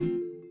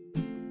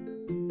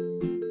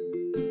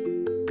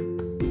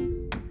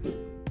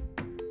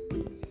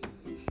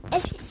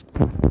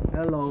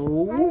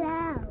Hello.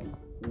 Hello.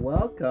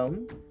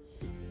 Welcome.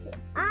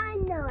 I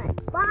know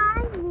it.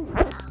 Bye,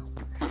 Nico.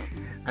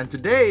 And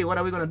today, what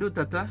are we going to do,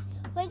 Tata?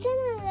 We're going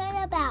to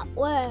learn about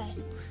words.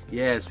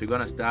 Yes, we're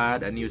going to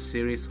start a new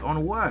series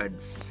on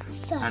words.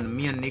 So, And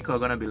me and Nico are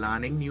going to be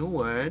learning new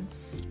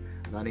words,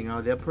 learning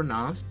how they're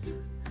pronounced,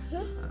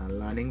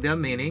 learning their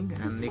meaning.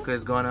 And Nico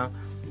is going to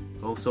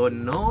also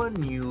know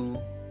new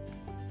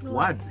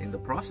words in the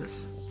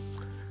process.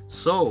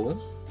 So,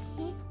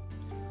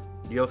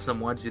 do you have some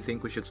words you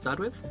think we should start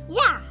with?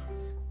 yeah.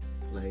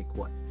 Like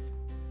what?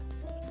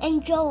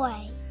 Enjoy.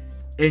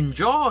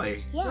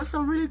 Enjoy. Yeah. That's a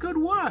really good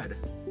word.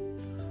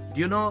 Do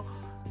you know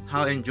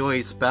how enjoy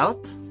is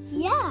spelled?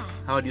 Yeah.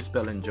 How do you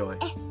spell enjoy?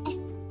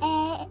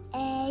 A.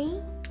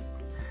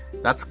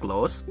 That's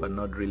close, but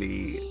not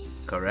really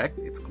correct.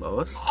 It's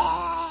close.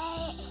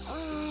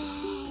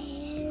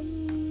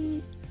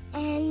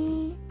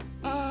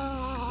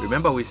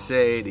 Remember we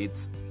said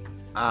it's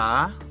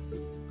A,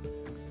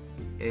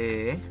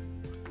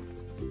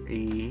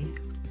 E,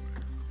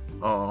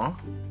 O.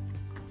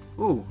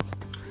 Ooh.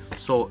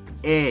 So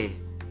A,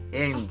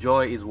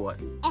 enjoy is what?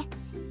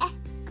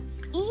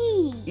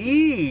 E.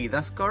 E,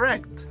 that's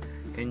correct.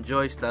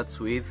 Enjoy starts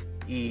with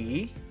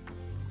E.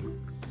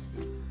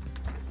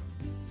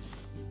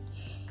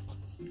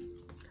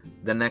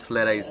 The next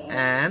letter is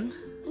N.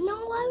 No,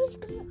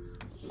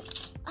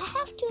 I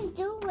have to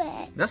do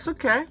it. That's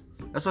okay.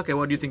 That's okay.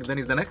 What do you think then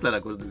is the next letter?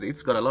 Because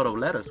it's got a lot of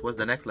letters. What's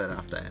the next letter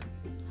after N?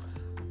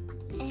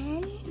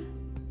 N.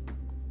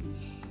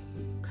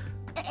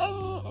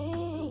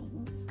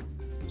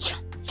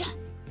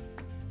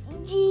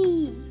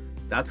 G.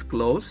 That's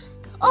close.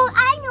 Oh,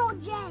 I know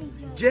J.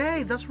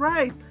 J, that's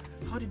right.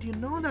 How did you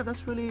know that?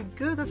 That's really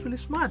good. That's really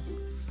smart.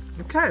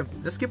 Okay,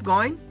 let's keep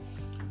going.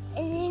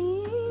 N.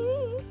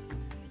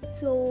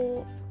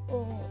 O.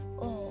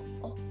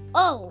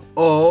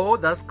 Oh,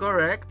 that's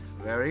correct.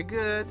 Very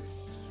good.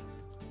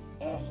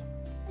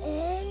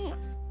 N.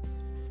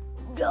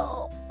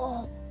 O.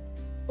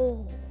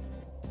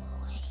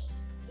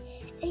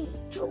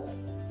 Enjoy.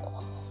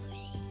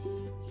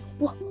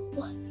 What?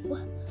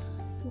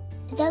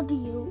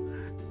 W.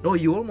 No,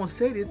 you almost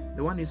said it.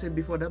 The one you said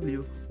before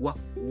W. Wah.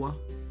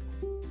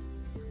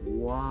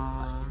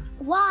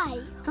 Y.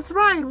 That's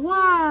right.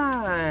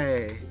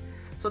 Why?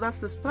 So that's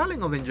the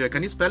spelling of enjoy.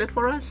 Can you spell it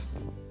for us?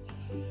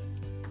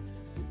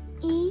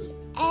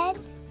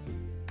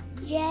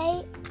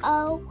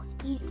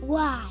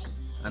 ENJOY.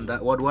 And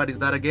that what word is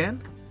that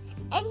again?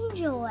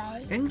 Enjoy.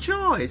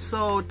 Enjoy.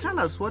 So tell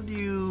us, what do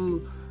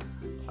you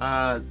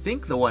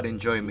think the word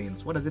enjoy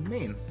means? What does it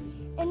mean?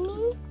 It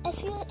means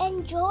if you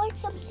enjoy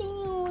something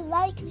you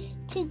like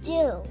to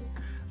do.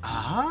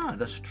 Ah,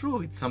 that's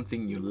true. It's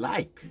something you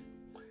like.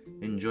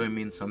 Enjoy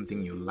means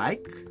something you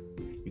like.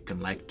 You can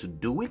like to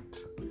do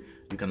it.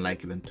 You can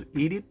like even to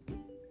eat it.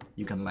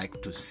 You can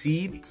like to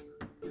see it.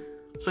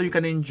 So you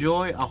can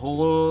enjoy a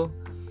whole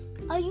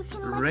Or you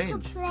can like range. to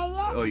play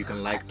it. Or you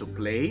can like to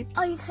play it.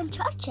 Or you can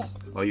touch it.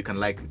 Or you can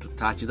like to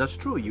touch it. That's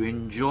true. You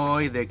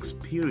enjoy the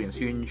experience.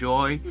 You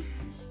enjoy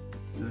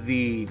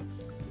the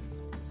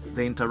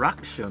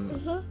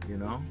interaction, you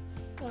know,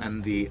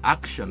 and the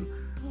action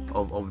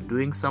of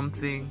doing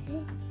something,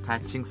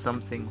 touching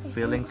something,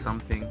 feeling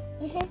something,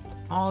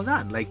 all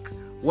that. Like,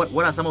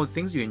 what are some of the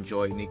things you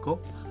enjoy, Nico?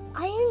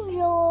 I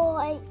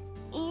enjoy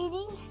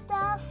eating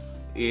stuff.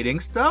 Eating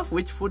stuff?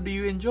 Which food do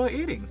you enjoy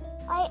eating?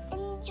 I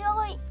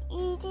enjoy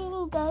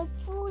eating good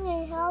food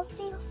and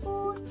healthy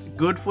food.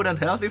 Good food and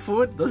healthy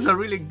food? Those are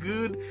really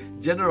good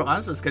general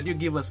answers. Can you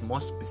give us more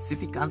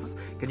specific answers?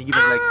 Can you give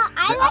us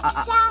I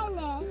like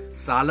salad.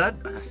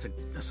 Salad?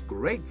 That's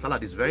great.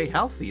 Salad is very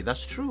healthy.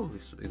 That's true.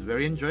 It's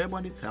very enjoyable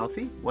and it's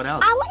healtly. What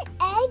else? I want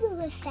egg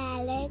with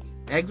salad.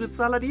 Eggs with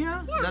salad?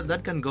 Yeah.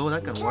 That can go.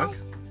 That can work.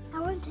 I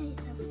want to tell you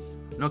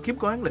something. No, keep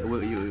going.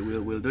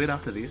 We'll do it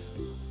after this.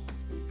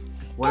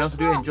 What else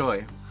do you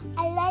enjoy?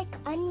 I like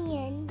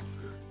onions.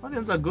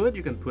 Onions are good.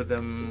 You can put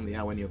them,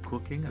 when you're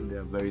cooking, and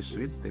they're very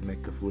sweet. They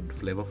make the food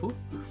flavorful.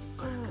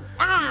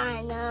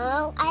 I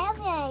know. I have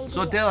an idea.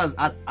 So tell us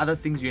other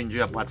things you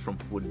enjoy apart from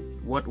food.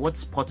 What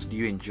sports do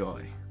you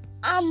enjoy?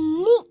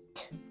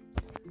 Meat.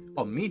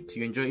 Oh, meat.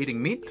 You enjoy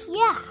eating meat?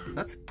 Yeah.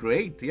 That's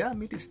great. Yeah,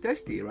 meat is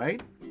tasty,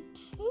 right?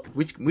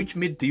 Which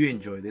meat do you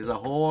enjoy? There's a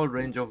whole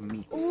range of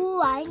meats.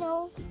 Ooh, I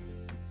know.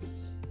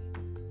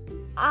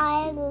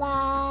 I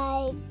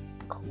like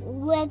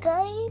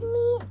wiggly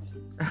meat.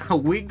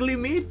 Wiggly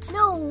meat?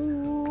 No,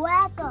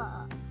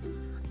 wagger.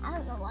 I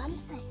don't know what I'm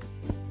saying.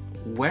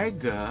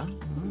 Wagger?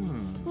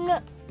 No,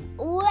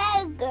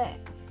 wagger.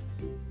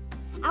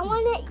 I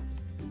want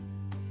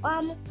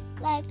to,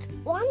 like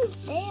one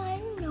thing. I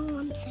don't know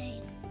what I'm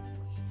saying.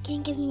 Can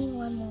you give me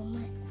one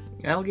moment?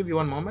 I'll give you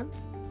one moment.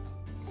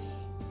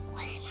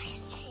 What am I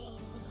saying?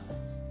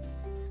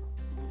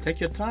 Take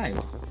your time.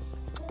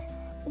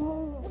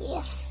 Oh,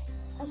 yes.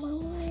 I'm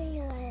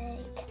only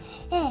like,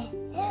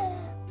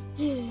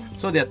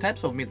 So there are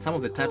types of meat. Some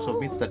of the types of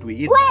meats that we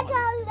eat.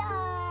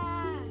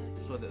 regular.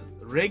 So the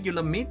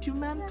regular meat you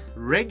meant?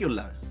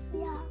 Regular.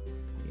 Yeah.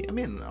 I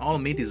mean, all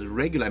meat is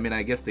regular. I mean,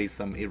 I guess there's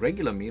some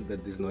irregular meat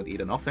that is not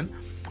eaten often.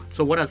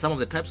 So what are some of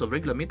the types of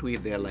regular meat we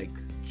eat? They're like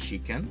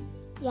chicken.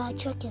 Yeah,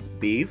 chicken.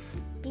 Beef.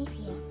 Beef,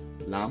 yes.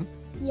 Lamb.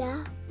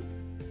 Yeah.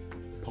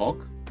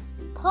 Pork.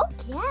 Pork,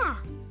 yeah.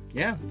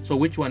 Yeah. So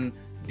which one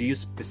do you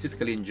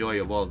specifically enjoy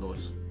of all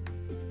those?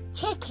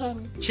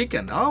 Chicken.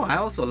 Chicken. Oh, I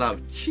also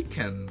love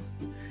chicken.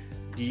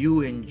 Do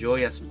you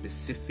enjoy a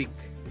specific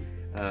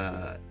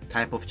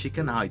type of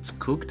chicken? How it's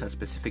cooked? A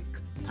specific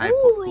type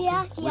of cooking?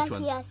 Yes, Which yes,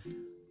 ones? yes.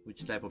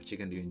 Which type of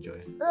chicken do you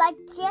enjoy? Like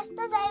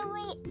yesterday,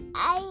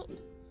 I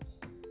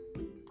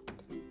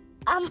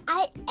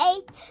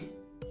ate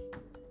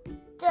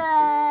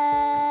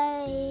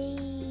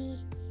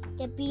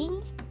the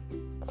beans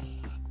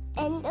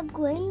and the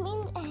green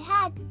beans. I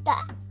had the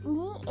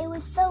meat. It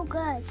was so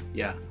good.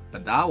 Yeah,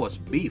 but that was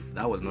beef.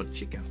 That was not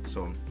chicken.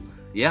 So,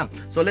 yeah.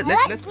 So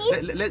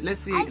let's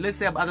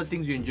say other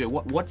things you enjoy.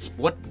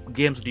 What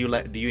games do you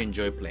like? Do you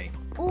enjoy playing?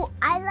 Oh,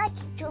 I like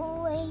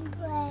playing.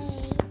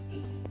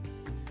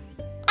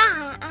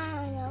 I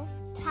don't know.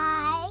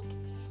 Tag,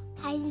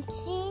 hide and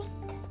seek.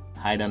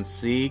 Hide and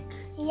seek.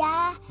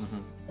 Yeah.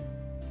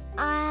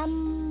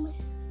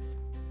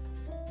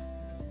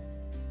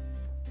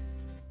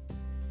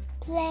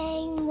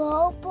 Playing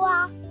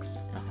Roblox.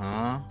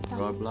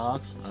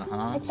 Roblox.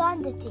 It's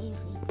on the TV.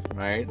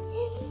 Right.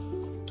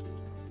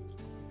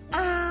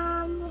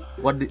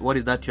 What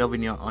is that you have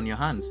on your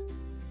hands?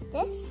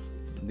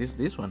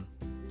 This one.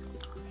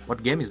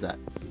 What game is that?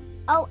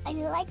 Oh, I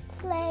like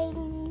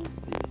playing.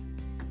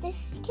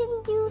 This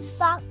can do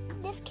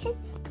This can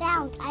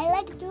bounce. I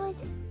like doing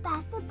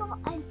basketball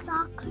and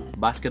soccer.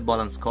 Basketball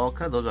and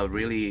soccer. Those are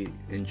really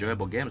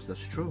enjoyable games.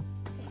 That's true.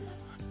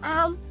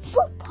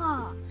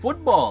 Football.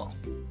 Football.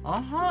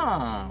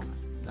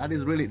 That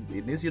is really.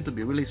 It needs you to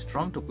be really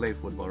strong to play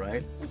football,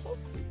 right?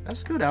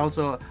 That's good. I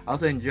also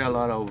enjoy a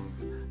lot of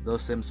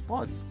those same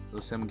sports,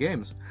 those same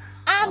games.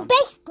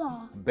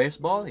 Baseball.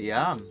 Baseball,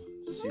 yeah.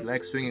 So you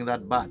like swinging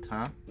that bat,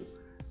 huh?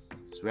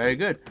 It's very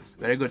good,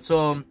 very good.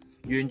 So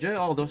you enjoy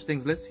all those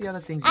things. Let's see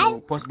other things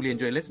you possibly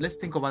enjoy. Let's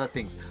think of other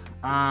things.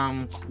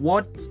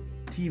 What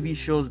TV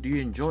shows do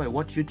you enjoy?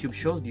 What YouTube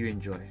shows do you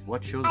enjoy?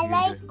 What shows do you enjoy?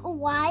 I like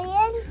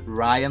Ryan.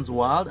 Ryan's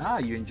Wild.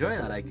 You enjoy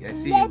that. I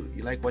see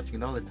you like watching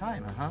it all the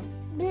time,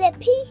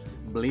 Blippi.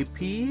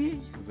 Blippi.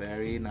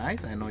 Very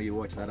nice. I know you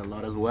watch that a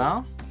lot as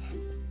well.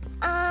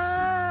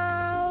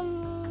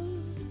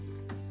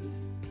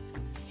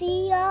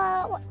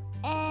 Sia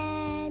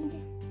and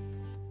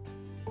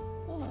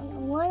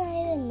one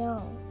I don't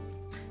know.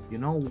 You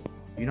know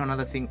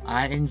another thing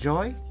I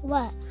enjoy?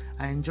 What?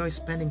 I enjoy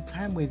spending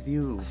time with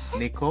you,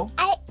 Nico.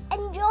 I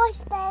enjoy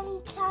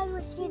spending time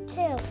with you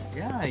too.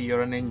 Yeah,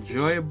 you're an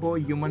enjoyable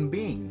human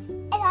being.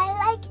 And I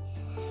like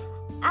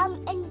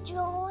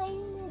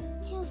enjoying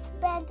to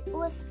spend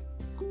with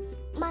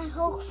my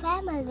whole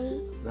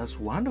family. That's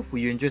wonderful.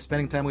 You enjoy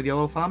spending time with your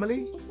whole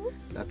family?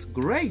 That's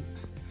great.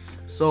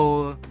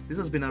 So this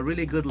has been a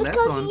really good lesson.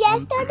 Because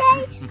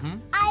yesterday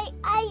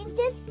I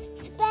just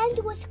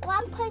spent with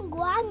Grandpa and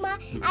Grandma.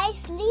 I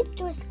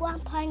slept with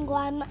Grandpa and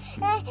Grandma,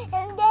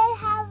 and they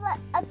have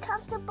a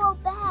comfortable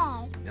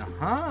bed.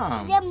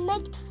 They're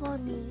made for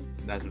me.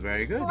 That's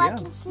very good. So I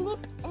can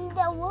sleep in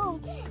the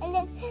room, and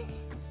then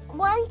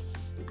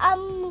once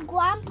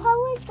Grandpa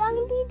was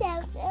gonna be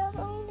downstairs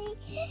only,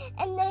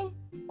 and then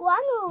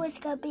Grandma was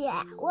gonna be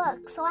at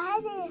work, so I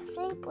had to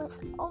sleep with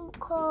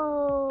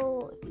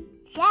Uncle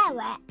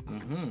Jared.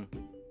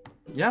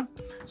 Yeah,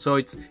 so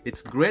it's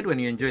great when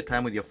you enjoy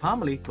time with your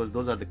family, because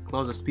those are the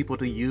closest people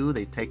to you.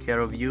 They take care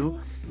of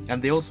you,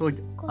 and they also,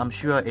 I'm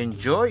sure,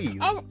 enjoy you.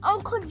 And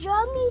Uncle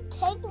Jeremy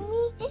take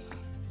me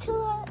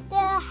to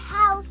their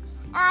house.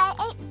 I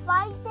ate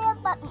fries there,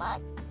 but my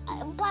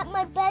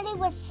belly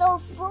was so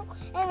full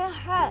and it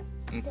hurt.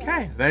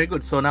 Okay, very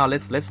good. So now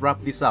let's wrap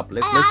this up.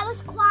 I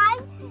was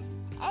crying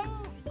in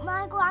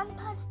my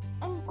Grandpa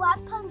and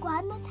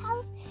Grandma's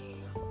house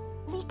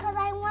because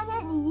I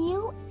wanted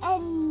you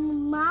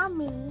and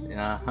Mommy.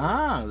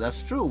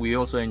 That's true. We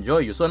also enjoy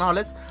you. So now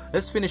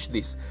let's finish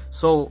this.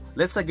 So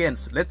let's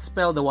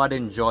spell the word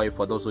enjoy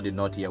for those who did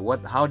not hear.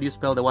 How do you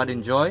spell the word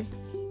enjoy?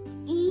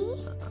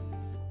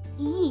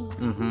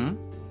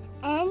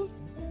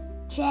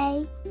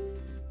 ENJOY.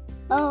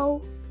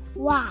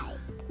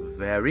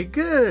 Very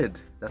good.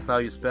 That's how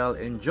you spell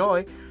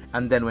enjoy.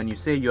 And then when you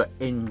say you're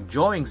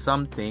enjoying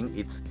something,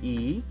 it's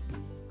E.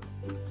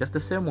 Just the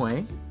same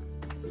way.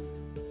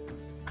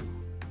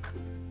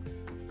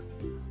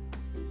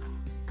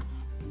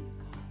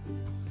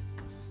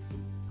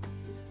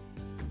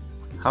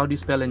 How do you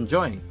spell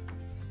enjoying?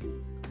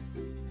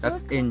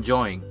 That's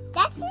enjoying.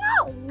 That's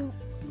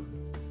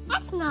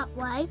not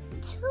right.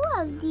 Two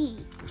of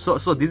these.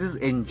 So this is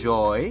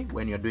enjoy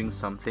when you're doing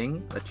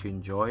something that you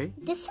enjoy.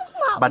 This is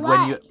not but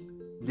right.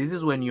 This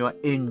is when you're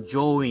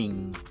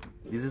enjoying.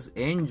 This is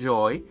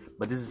enjoy,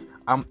 but this is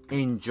I'm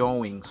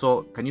enjoying.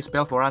 So can you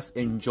spell for us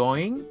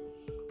enjoying?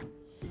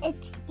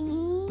 It's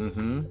E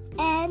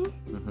N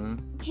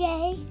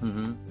J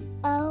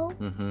O.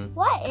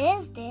 What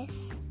is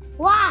this?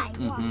 Y.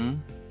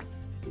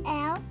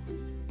 L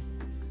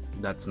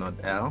That's not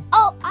L.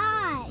 Oh,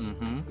 I.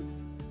 Mm-hmm.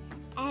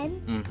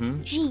 N.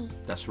 Mm-hmm. G.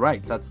 That's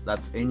right.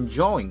 That's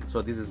enjoying.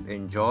 So this is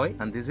enjoy,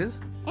 and this is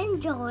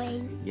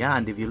Enjoying. yeah.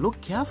 And if you look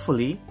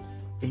carefully,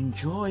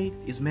 enjoy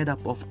is made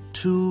up of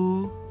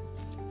two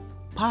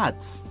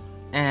parts.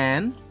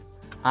 And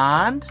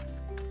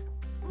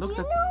look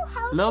Do you know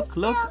how to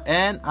look spell?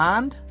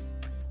 and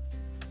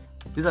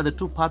these are the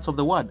two parts of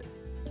the word.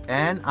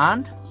 And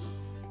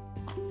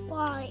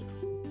Why?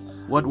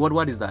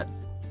 what is that?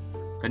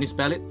 Can you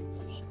spell it?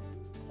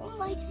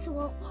 My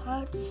throat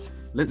hurts.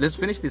 Let's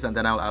finish this and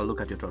then I'll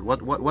look at your throat.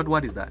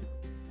 What is that?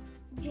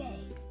 J.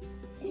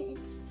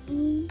 It's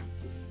E.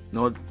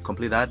 No,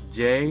 complete that.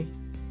 J.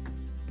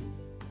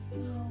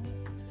 No.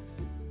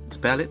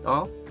 Spell it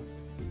all.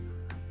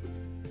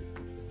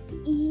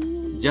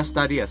 E. Just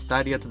study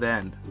it to the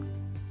end.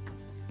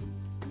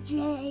 J.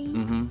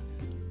 Mm-hmm.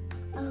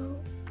 O.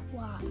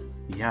 Y.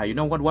 Yeah, you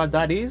know what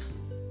that is?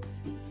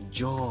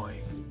 Joy.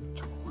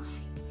 Joy.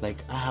 Like,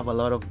 I have a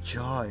lot of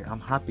joy. I'm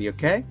happy,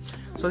 okay?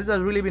 So this has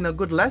really been a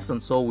good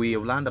lesson. So we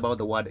have learned about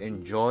the word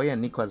enjoy,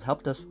 and Nico has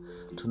helped us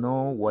to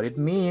know what it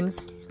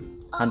means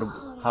and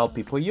how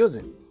people use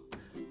it.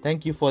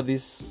 Thank you for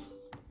this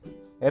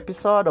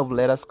episode of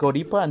Let Us Go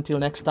Deeper. Until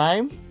next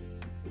time.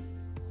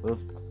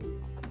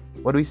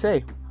 What do we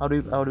say? How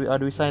do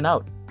we sign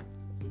out?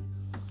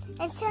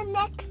 Until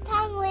next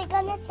time, we're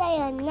gonna say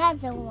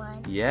another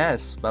one.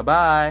 Yes.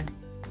 Bye-bye.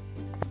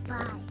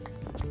 Bye.